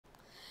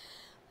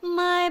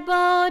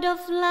boat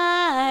of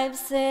life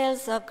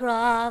sails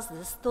across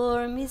the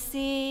stormy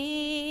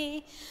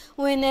sea.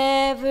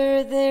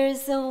 Whenever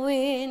there's a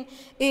wind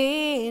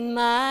in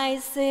my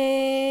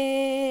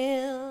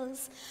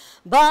sails.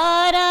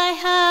 But I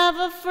have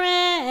a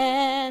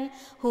friend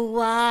who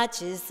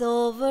watches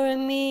over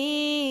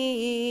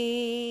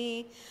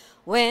me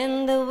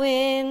when the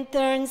wind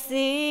turns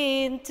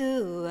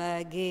into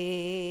a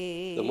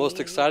gale. The most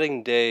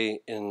exciting day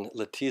in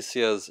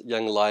Leticia's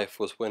young life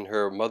was when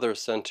her mother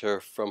sent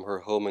her from her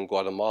home in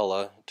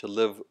Guatemala to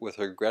live with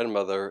her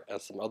grandmother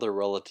and some other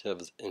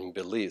relatives in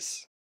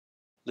Belize.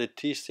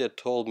 Leticia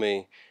told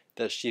me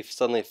that she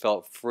suddenly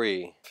felt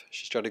free.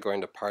 She started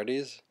going to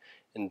parties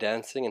and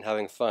dancing and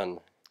having fun.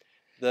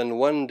 Then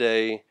one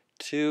day,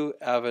 2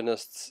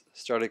 Adventists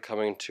started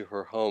coming to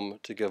her home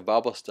to give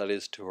Bible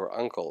studies to her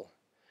uncle.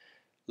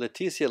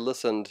 Leticia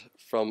listened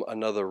from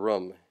another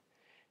room,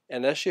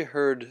 and as she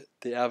heard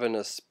the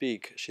Adventists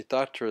speak, she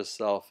thought to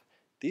herself,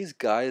 "These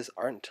guys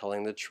aren't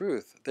telling the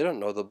truth. They don't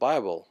know the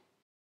Bible."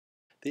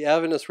 The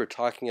Adventists were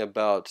talking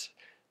about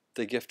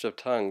the gift of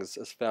tongues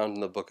as found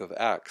in the book of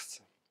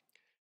Acts.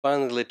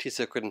 Finally,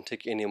 Leticia couldn't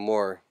take any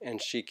more,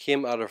 and she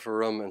came out of her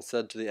room and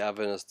said to the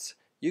Adventists,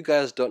 "You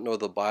guys don't know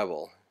the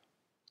Bible."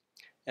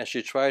 And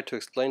she tried to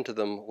explain to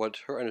them what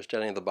her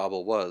understanding of the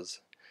Bible was.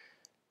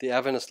 The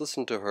Adventists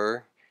listened to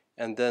her,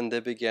 and then they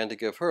began to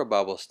give her a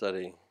Bible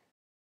study.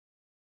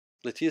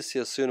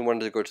 Leticia soon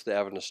wanted to go to the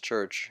Adventist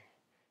church,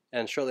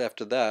 and shortly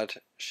after that,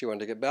 she wanted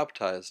to get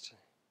baptized.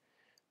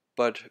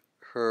 But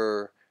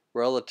her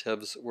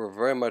relatives were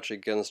very much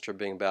against her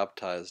being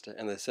baptized,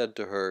 and they said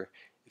to her,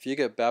 "If you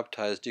get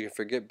baptized, you can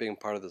forget being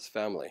part of this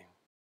family."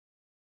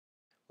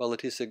 Well,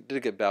 Leticia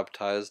did get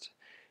baptized,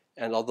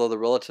 and although the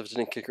relatives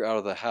didn't kick her out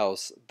of the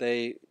house,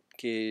 they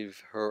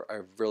gave her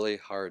a really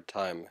hard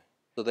time.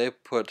 So they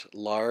put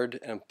lard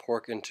and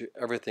pork into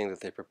everything that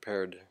they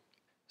prepared.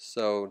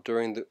 So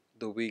during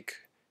the week,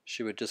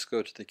 she would just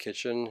go to the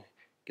kitchen,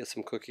 get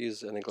some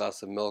cookies and a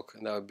glass of milk,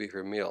 and that would be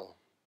her meal.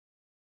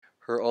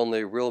 Her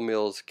only real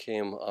meals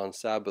came on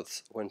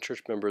Sabbaths when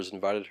church members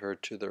invited her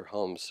to their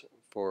homes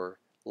for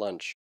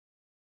lunch.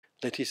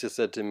 Leticia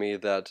said to me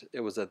that it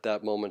was at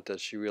that moment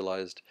that she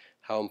realized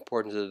how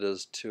important it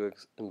is to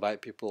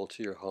invite people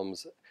to your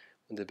homes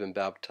when they've been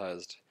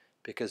baptized,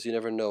 because you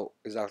never know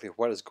exactly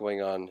what is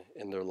going on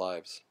in their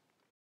lives.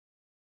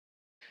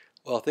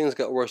 Well, things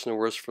got worse and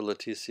worse for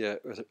Leticia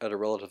at a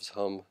relative's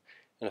home,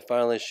 and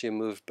finally she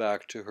moved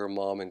back to her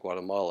mom in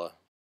Guatemala.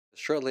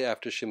 Shortly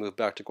after she moved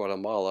back to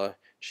Guatemala,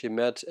 she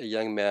met a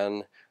young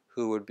man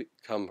who would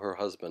become her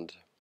husband.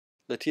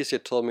 Leticia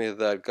told me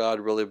that God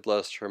really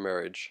blessed her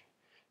marriage.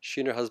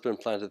 She and her husband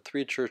planted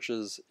 3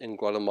 churches in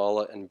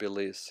Guatemala and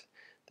Belize.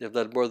 They have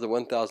led more than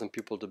 1,000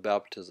 people to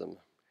baptism.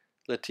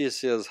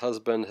 Leticia's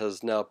husband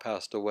has now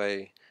passed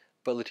away,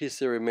 but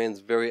Leticia remains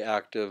very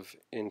active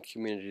in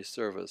community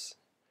service.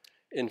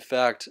 In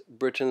fact,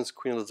 Britain's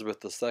Queen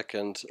Elizabeth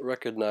II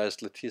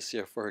recognized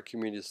Leticia for her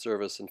community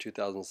service in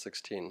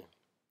 2016.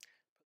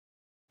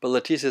 But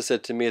Leticia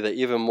said to me that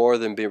even more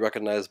than being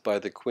recognized by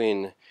the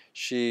Queen,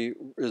 she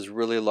is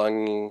really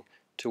longing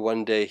to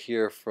one day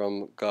hear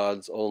from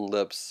God's own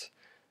lips,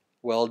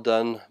 "Well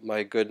done,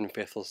 my good and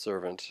faithful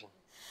servant."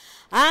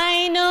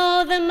 I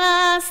know the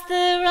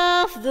master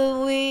of the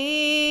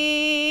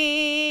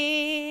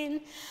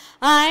wind.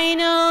 I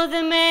know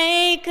the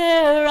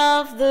maker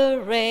of the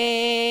rain.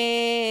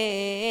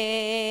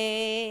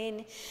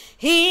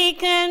 He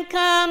can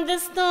calm the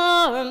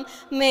storm,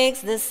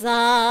 makes the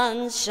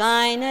sun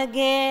shine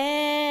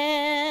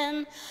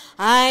again.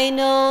 I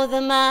know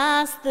the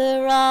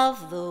master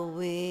of the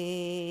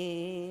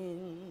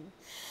wind.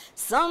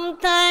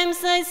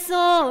 Sometimes I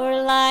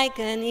soar like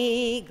an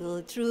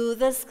eagle through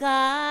the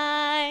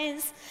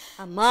skies.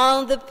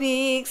 Among the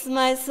peaks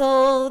my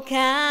soul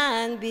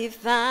can be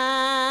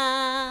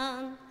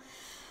found.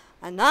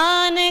 An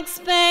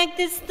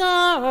unexpected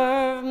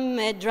storm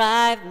may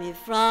drive me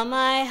from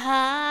my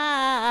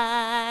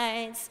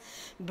heights,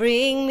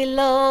 bring me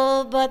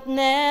low but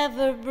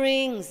never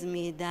brings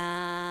me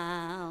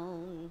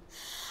down.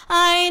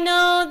 I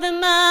know the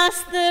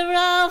master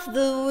of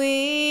the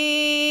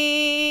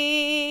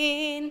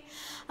wind.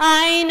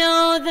 I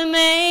know the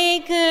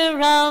maker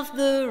of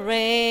the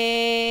rain.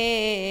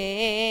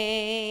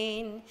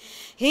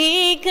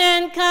 He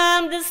can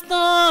calm the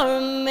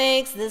storm,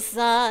 makes the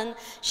sun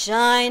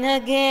shine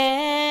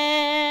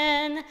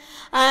again.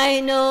 I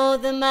know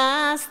the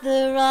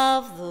master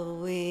of the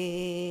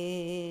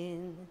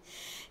wind.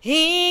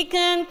 He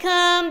can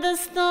calm the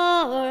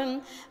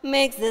storm,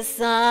 makes the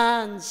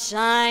sun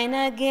shine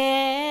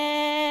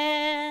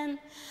again.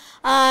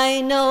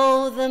 I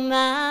know the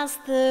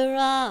master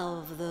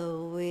of the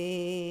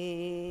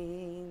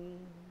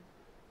wind.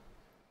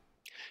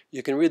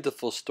 You can read the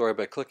full story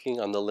by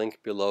clicking on the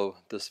link below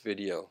this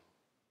video.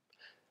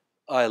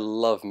 I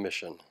love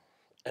mission,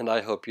 and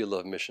I hope you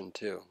love mission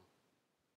too.